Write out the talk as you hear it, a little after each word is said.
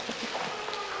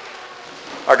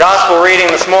Our gospel reading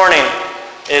this morning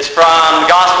is from the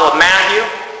Gospel of Matthew,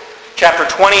 chapter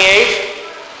 28,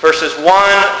 verses 1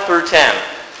 through 10.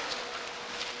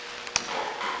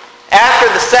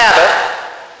 After the Sabbath,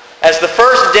 as the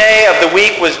first day of the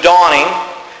week was dawning,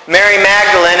 Mary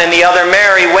Magdalene and the other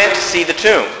Mary went to see the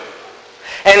tomb.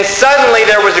 And suddenly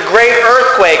there was a great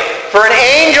earthquake, for an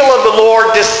angel of the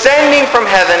Lord descending from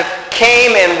heaven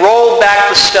came and rolled back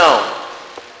the stone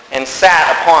and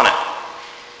sat upon it.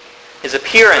 His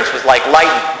appearance was like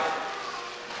lightning,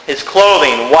 his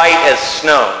clothing white as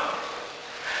snow.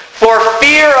 For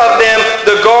fear of them,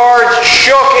 the guards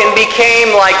shook and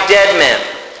became like dead men.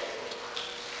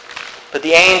 But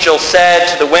the angel said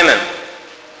to the women,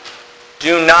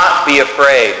 "Do not be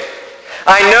afraid.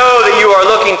 I know that you are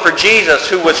looking for Jesus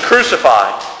who was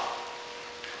crucified.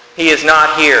 He is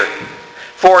not here,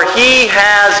 for he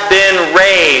has been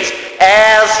raised,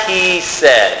 as he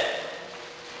said.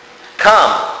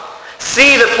 Come,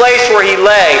 see the place where he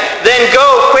lay. Then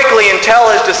go quickly and tell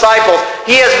his disciples,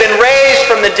 he has been raised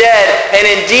from the dead, and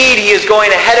indeed he is going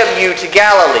ahead of you to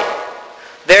Galilee.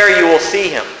 There you will see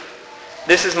him.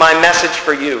 This is my message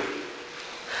for you."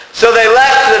 So they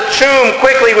left the tomb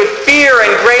quickly with fear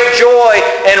and great joy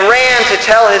and ran to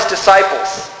tell his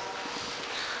disciples.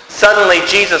 Suddenly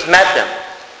Jesus met them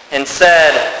and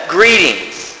said,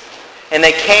 "Greetings." And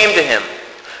they came to him,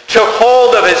 took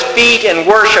hold of his feet and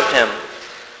worshipped him.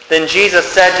 Then Jesus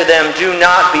said to them, "Do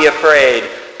not be afraid.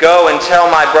 Go and tell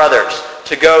my brothers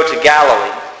to go to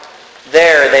Galilee.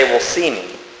 There they will see me."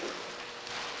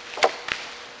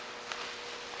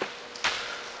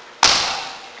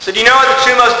 So do you know what the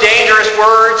two most dangerous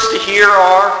words to hear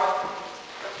are?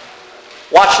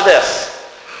 Watch this.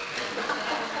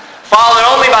 Followed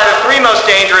only by the three most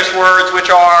dangerous words, which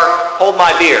are, "Hold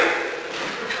my beer."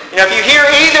 You know, if you hear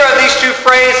either of these two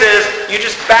phrases, you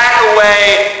just back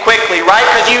away quickly, right?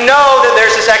 Because you know that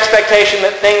there's this expectation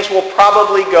that things will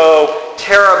probably go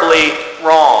terribly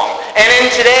wrong. And in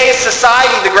today's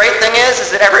society, the great thing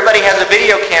is that everybody has a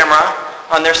video camera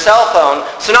on their cell phone.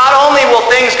 So not only will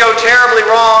things go terribly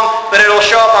wrong, but it'll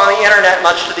show up on the internet,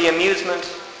 much to the amusement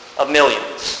of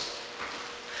millions.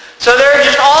 So there are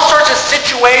just all sorts of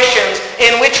situations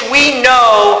in which we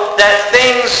know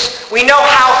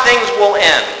how things will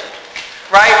end.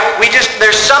 Right?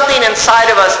 There's something inside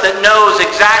of us that knows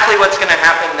exactly what's going to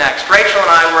happen next. Rachel and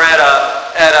I were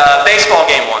at a baseball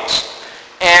game once.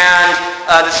 And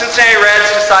the Cincinnati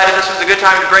Reds decided this was a good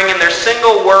time to bring in their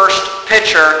single worst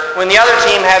pitcher when the other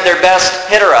team had their best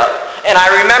hitter up. And I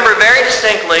remember very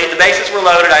distinctly, the bases were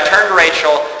loaded, I turned to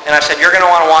Rachel and I said, "You're going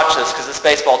to want to watch this because this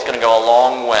baseball is going to go a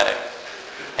long way."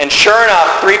 And sure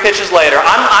enough, 3 pitches later,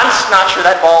 I'm not sure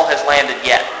that ball has landed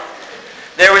yet.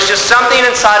 There was just something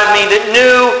inside of me that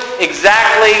knew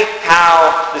exactly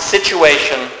how the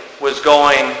situation was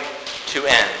going to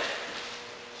end.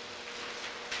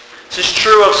 This is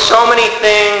true of so many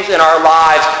things in our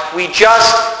lives. We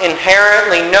just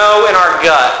inherently know in our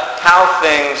gut how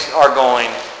things are going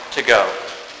to go.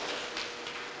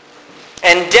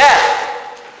 And death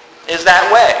is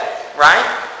that way, right?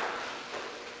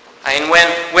 I mean,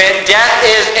 when death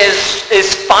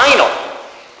is final.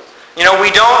 You know,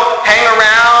 we don't hang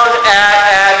around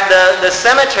at the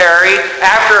cemetery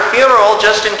after a funeral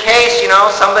just in case,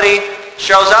 somebody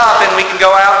shows up and we can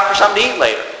go out for something to eat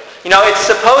later. It's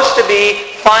supposed to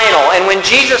be final. And when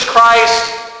Jesus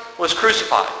Christ was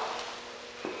crucified,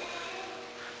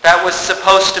 that was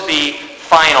supposed to be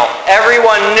final.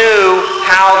 Everyone knew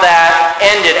how that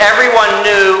ended. Everyone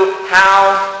knew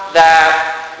how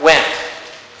that went.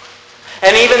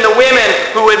 And even the women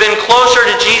who had been closer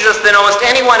to Jesus than almost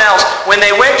anyone else, when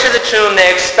they went to the tomb,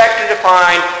 they expected to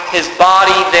find his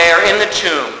body there in the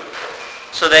tomb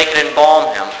so they could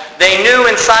embalm him. They knew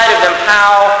inside of them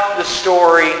how the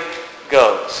story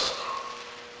goes.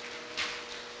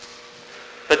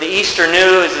 But the Easter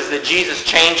news is that Jesus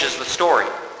changes the story.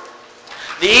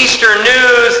 The Easter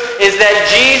news is that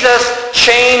Jesus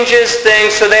changes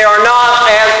things so they are not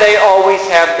as they always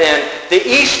have been. The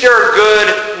Easter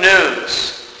good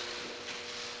news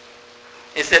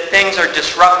is that things are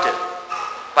disrupted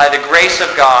by the grace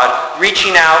of God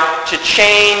reaching out to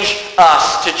change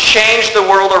us, to change the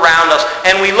world around us.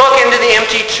 And we look into the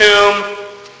empty tomb,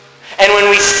 and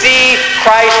when we see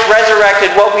Christ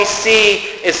resurrected, what we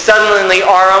see is suddenly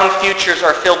our own futures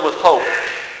are filled with hope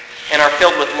and are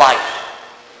filled with life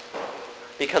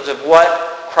because of what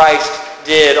Christ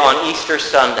did on Easter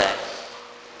Sunday.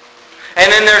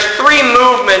 And then there's 3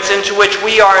 movements into which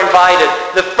we are invited.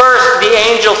 The first, the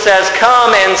angel says,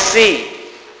 "Come and see."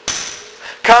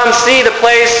 Come see the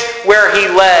place where he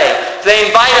lay. They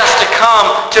invite us to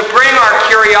come, to bring our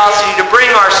curiosity, to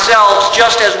bring ourselves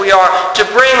just as we are, to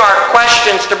bring our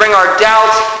questions, to bring our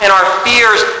doubts and our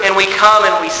fears, and we come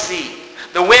and we see.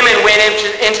 The women went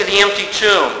into the empty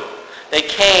tomb. They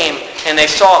came and they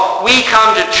saw. We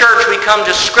come to church. We come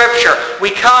to Scripture.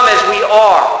 We come as we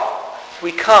are.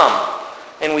 We come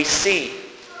and we see.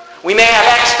 We may have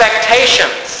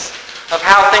expectations of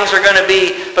how things are going to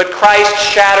be, but Christ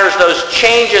shatters those,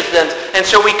 changes them. And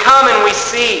so we come and we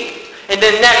see. And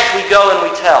then next we go and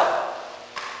we tell.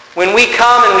 When we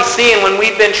come and we see and when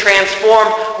we've been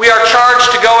transformed, we are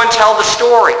charged to go and tell the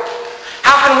story.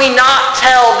 How can we not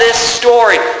tell this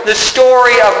story? The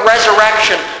story of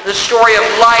resurrection, the story of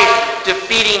life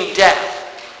defeating death.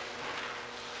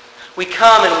 We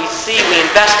come and we see, we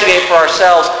investigate for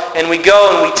ourselves, and we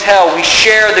go and we tell, we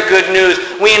share the good news.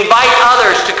 We invite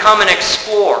others to come and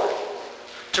explore,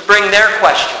 to bring their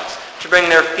questions, to bring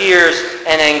their fears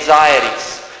and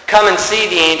anxieties. Come and see,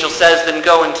 the angel says, then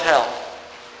go and tell.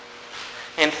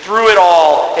 And through it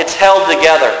all, it's held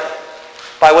together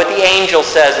by what the angel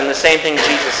says and the same thing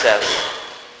Jesus says.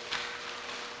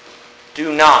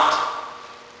 Do not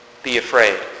be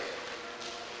afraid.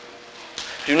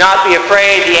 Do not be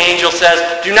afraid, the angel says.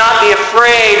 Do not be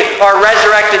afraid, our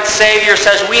resurrected Savior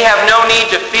says. We have no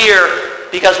need to fear,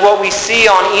 because what we see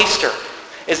on Easter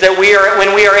is that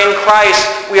when we are in Christ,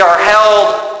 we are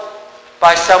held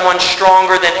by someone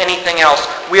stronger than anything else.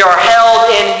 We are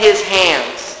held in his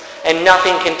hands, and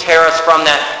nothing can tear us from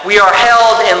that. We are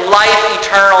held in life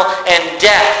eternal, and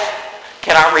death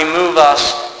cannot remove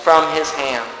us from his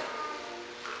hand.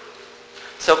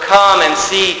 So come and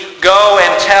see, go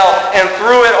and tell, and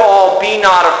through it all be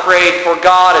not afraid, for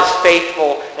God is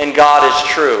faithful and God is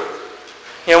true.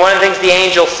 You know, one of the things the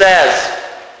angel says,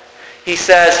 he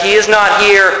says, he is not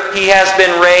here, he has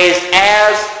been raised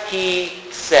as he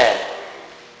said.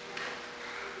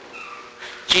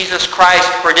 Jesus Christ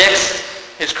predicts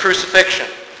his crucifixion,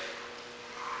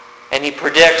 and he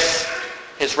predicts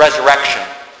his resurrection.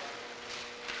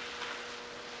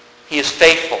 He is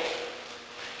faithful.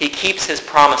 He keeps his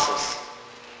promises.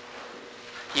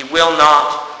 He will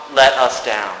not let us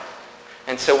down.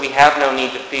 And so we have no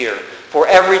need to fear. For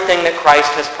everything that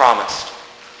Christ has promised,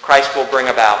 Christ will bring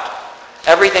about.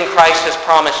 Everything Christ has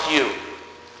promised you,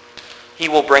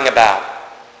 he will bring about.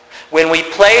 When we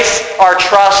place our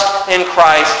trust in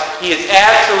Christ, he is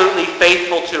absolutely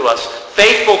faithful to us.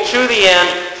 Faithful to the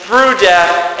end, through death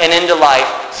and into life.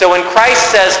 So when Christ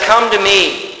says, come to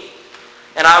me,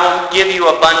 and I will give you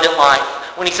abundant life.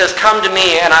 When he says, come to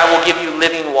me and I will give you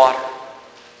living water,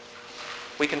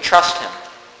 we can trust him.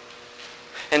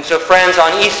 And so friends,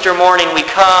 on Easter morning we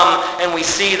come and we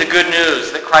see the good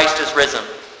news that Christ has risen.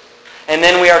 And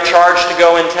then we are charged to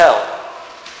go and tell.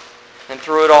 And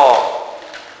through it all,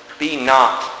 be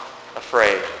not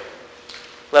afraid.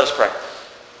 Let us pray.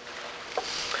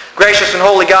 Gracious and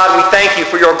holy God, we thank you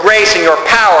for your grace and your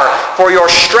power, for your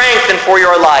strength and for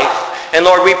your life. And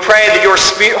Lord, we pray that your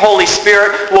Holy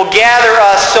Spirit will gather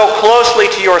us so closely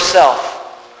to yourself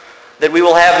that we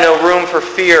will have no room for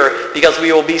fear because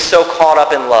we will be so caught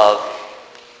up in love.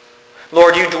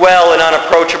 Lord, you dwell in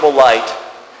unapproachable light.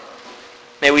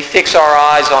 May we fix our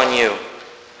eyes on you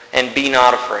and be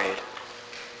not afraid.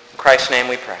 In Christ's name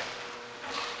we pray.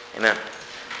 Amen.